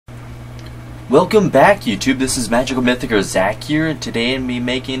Welcome back, YouTube. This is Magical Mythic or Zach here, and today I'm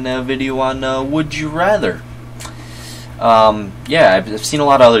making a video on Would You Rather. Yeah, I've seen a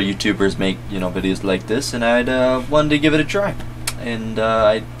lot of other YouTubers make videos like this, and I'd wanted to give it a try. And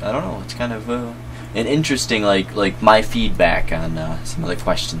I don't know, it's kind of an interesting like my feedback on some of the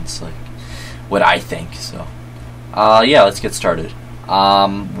questions, like what I think. So yeah, let's get started.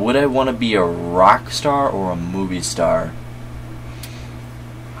 Would I want to be a rock star or a movie star?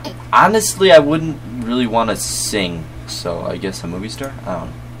 Honestly, I wouldn't really want to sing, so I guess a movie star? I don't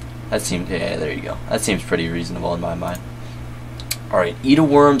know. That seems, yeah, there you go. That seems pretty reasonable in my mind. Alright, eat a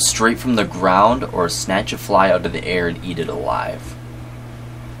worm straight from the ground or snatch a fly out of the air and eat it alive?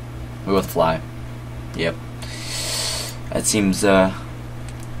 We'll go with fly. Yep. That seems, I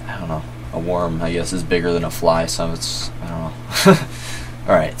don't know. A worm, I guess, is bigger than a fly, so it's, I don't know.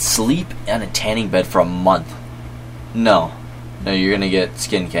 Alright, sleep on a tanning bed for a month. No, you're gonna get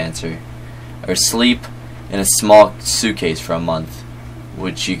skin cancer. Or sleep in a small suitcase for a month,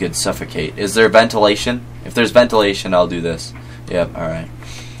 which you could suffocate. Is there ventilation? If there's ventilation, I'll do this. Yep, alright.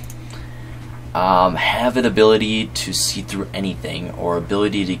 Have an ability to see through anything, or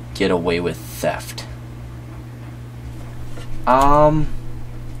ability to get away with theft. I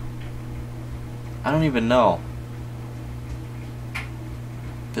don't even know.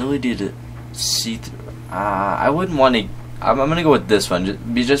 Ability to see through. I wouldn't want to. I'm gonna go with this one,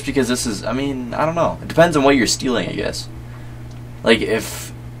 just because this is. I mean, I don't know. It depends on what you're stealing, I guess. Like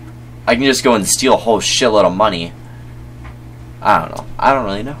if I can just go and steal a whole shitload of money. I don't know. I don't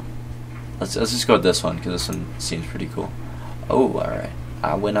really know. Let's just go with this one because this one seems pretty cool. Oh, all right.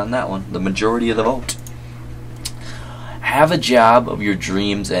 I win on that one. The majority of the vote. Have a job of your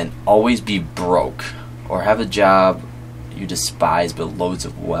dreams and always be broke, or have a job you despise but loads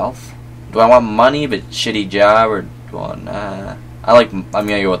of wealth. Do I want money but shitty job, or do I want, I'm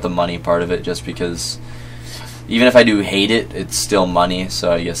gonna go with the money part of it, just because even if I do hate it, it's still money.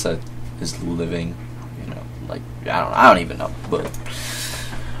 So I guess that is living. Like I don't even know. But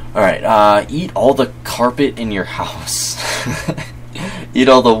all right, eat all the carpet in your house. Eat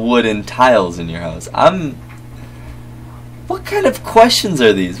all the wood and tiles in your house. What kind of questions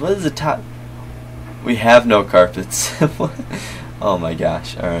are these? What is the top? We have no carpets. Oh my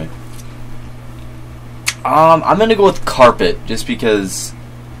gosh! All right. I'm gonna go with carpet, just because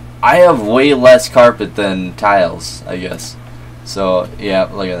I have way less carpet than tiles, I guess. So yeah,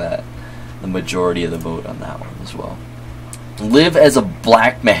 look at that. The majority of the vote on that one as well. Live as a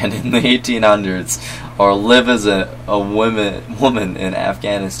black man in the 1800s, or live as a woman in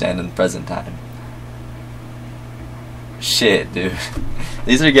Afghanistan in present time. Shit, dude.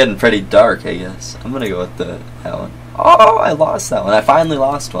 These are getting pretty dark, I guess. I'm gonna go with that one. Oh, I lost that one. I finally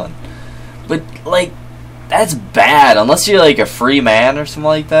lost one. But, like, that's bad. Unless you're, like, a free man or something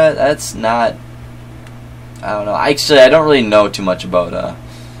like that. That's not... I don't know. Actually, I don't really know too much about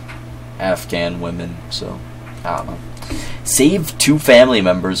Afghan women, so... I don't know. Save 2 family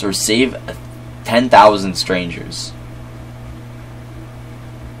members or save 10,000 strangers.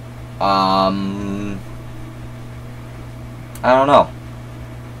 I don't know.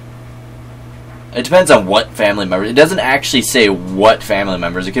 It depends on what family members. It doesn't actually say what family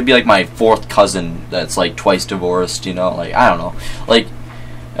members. It could be like my 4th cousin that's like twice divorced, like, I don't know. Like,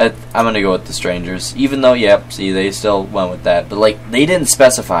 I'm gonna go with the strangers. Even though, yep, see, they still went with that. But, like, they didn't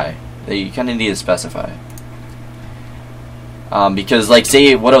specify. You kind of need to specify. Because, like,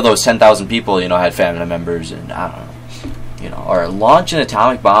 say, what if those 10,000 people, had family members, and I don't know. Or launch an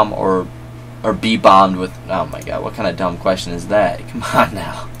atomic bomb, or be bombed with... Oh my god, what kind of dumb question is that? Come on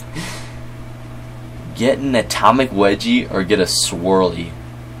now. Get an atomic wedgie or get a swirly?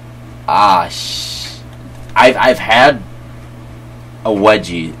 I've had a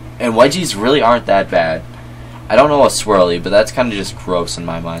wedgie, and wedgies really aren't that bad. I don't know a swirly, but that's kind of just gross in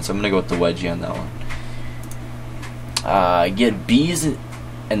my mind, so I'm going to go with the wedgie on that one. Get B's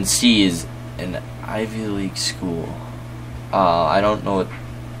and C's in Ivy League school. I don't know what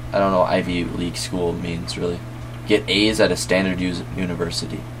Ivy League school means, really. Get A's at a standard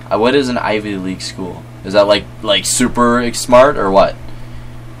university. What is an Ivy League school? Is that like super smart or what?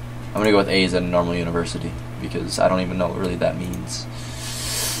 I'm gonna go with A's at a normal university, because I don't even know what really that means.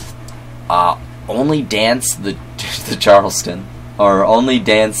 Only dance the Charleston, or only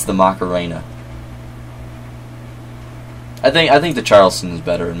dance the Macarena. I think the Charleston is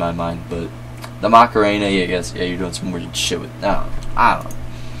better in my mind, but the Macarena, I guess, yeah, you're doing some weird shit with. No, I don't know.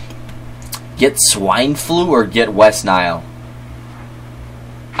 Get swine flu or get West Nile?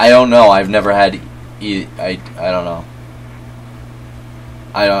 I don't know. I've never had. I don't know.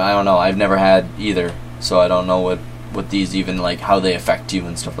 I don't know. I've never had either, so I don't know what what these even, like, how they affect you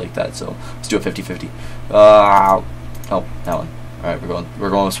and stuff like that. So let's do a 50-50. Oh, that one. Alright, we're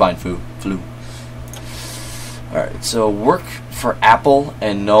going with swine flu. Alright, so work for Apple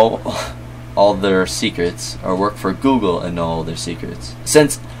and know all their secrets, or work for Google and know all their secrets.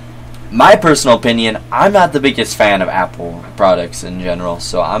 Since my personal opinion, I'm not the biggest fan of Apple products in general,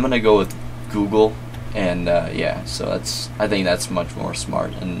 so I'm gonna go with Google. And yeah, so I think that's much more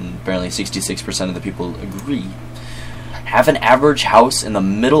smart, and apparently 66% of the people agree. Have an average house in the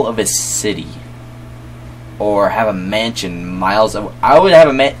middle of a city, or have a mansion miles away. I would have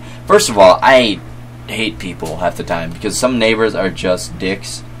a First of all, I hate people half the time because some neighbors are just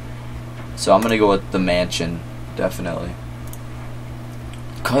dicks. So I'm gonna go with the mansion, definitely.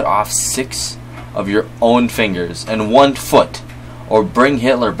 Cut off 6 of your own fingers and 1 foot, or bring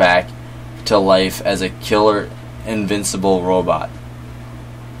Hitler back to life as a killer, invincible robot.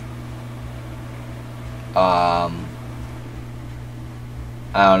 I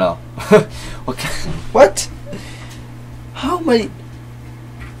don't know. What? How many?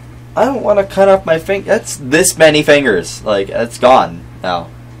 I don't want to cut off my finger. That's this many fingers. Like, it's gone now.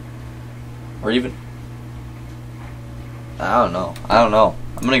 Or even, I don't know.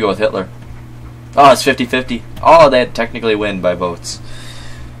 I'm gonna go with Hitler. Oh, it's 50-50. Oh, they technically win by votes.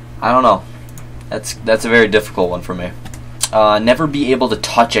 I don't know. That's a very difficult one for me. Never be able to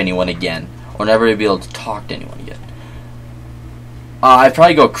touch anyone again, or never be able to talk to anyone again. I'd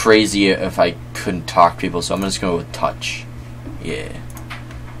probably go crazy if I couldn't talk to people, so I'm just gonna go with touch. Yeah.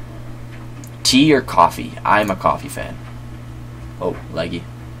 Tea or coffee? I'm a coffee fan. Oh, leggy.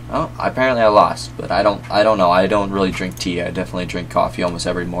 Oh, apparently I lost, but I don't know. I don't really drink tea. I definitely drink coffee almost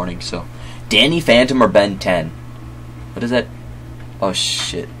every morning. So, Danny Phantom or Ben 10? What is that? Oh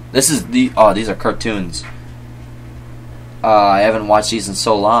shit. This is these are cartoons. I haven't watched these in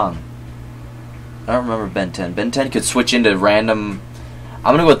so long. I don't remember Ben 10. Ben 10 could switch into random.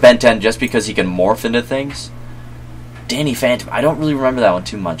 I'm gonna go with Ben 10 just because he can morph into things. Danny Phantom. I don't really remember that one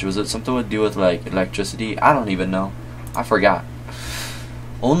too much. Was it something to do with like electricity? I don't even know. I forgot.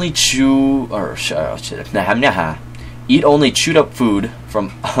 Only chew or eat only chewed up food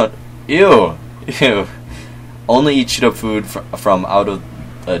from ew. Only eat chewed up food from out of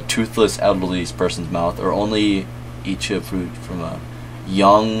a toothless elderly person's mouth, or only eat chewed up food from a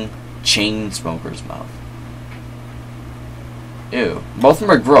young chain smoker's mouth. Ew. Both of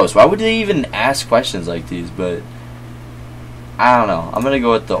them are gross. Why would they even ask questions like these? But I don't know. I'm gonna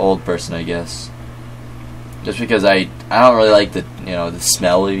go with the old person, I guess. Just because I don't really like the the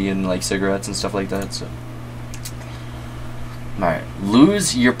smell of even like cigarettes and stuff like that. So, all right,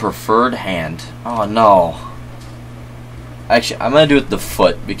 lose your preferred hand. Oh no. Actually, I'm gonna do it the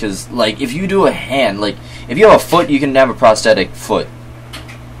foot, because like if you do a hand, like if you have a foot, you can have a prosthetic foot.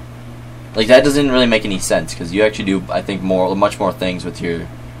 Like that doesn't really make any sense, because you actually do, I think, much more things with your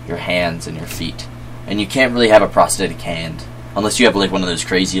hands and your feet, and you can't really have a prosthetic hand unless you have like one of those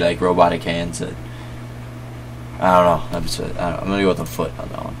crazy like robotic hands that. I don't know. I'm gonna go with a foot on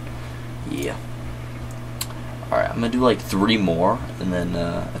that one. Yeah. Alright, I'm gonna do like 3 more, and then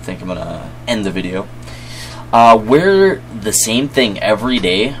I think I'm gonna end the video. Wear the same thing every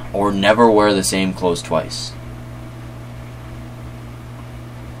day, or never wear the same clothes twice.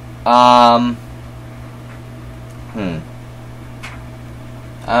 I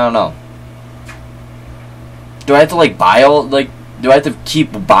don't know. Do I have to like buy all, like, do I have to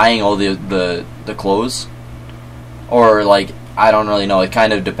keep buying all the clothes? Or, like, I don't really know. It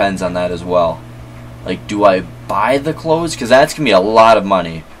kind of depends on that as well. Like, do I buy the clothes? Because that's going to be a lot of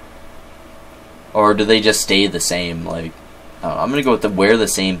money. Or do they just stay the same? Like, I don't know. I'm going to go with the wear the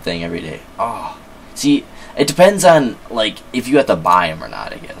same thing every day. Oh. See, it depends on, like, if you have to buy them or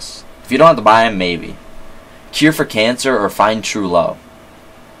not, I guess. If you don't have to buy them, maybe. Cure for cancer or find true love?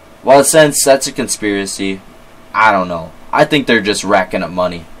 Well, since that's a conspiracy, I don't know. I think they're just racking up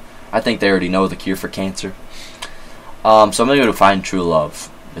money. I think they already know the cure for cancer. So I'm going to go to find true love,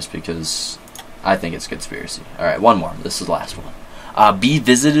 just because I think it's a conspiracy. Alright, one more. This is the last one. Be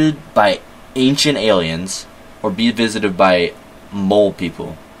visited by ancient aliens, or be visited by mole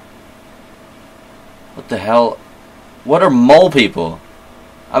people. What the hell? What are mole people?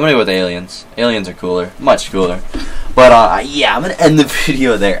 I'm going to go with aliens. Aliens are cooler. Much cooler. But, yeah, I'm going to end the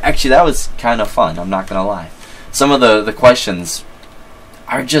video there. Actually, that was kind of fun. I'm not going to lie. Some of the questions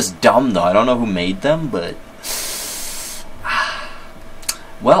are just dumb, though. I don't know who made them, but...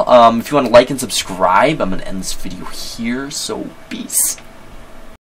 Well, if you want to like and subscribe, I'm going to end this video here, so peace.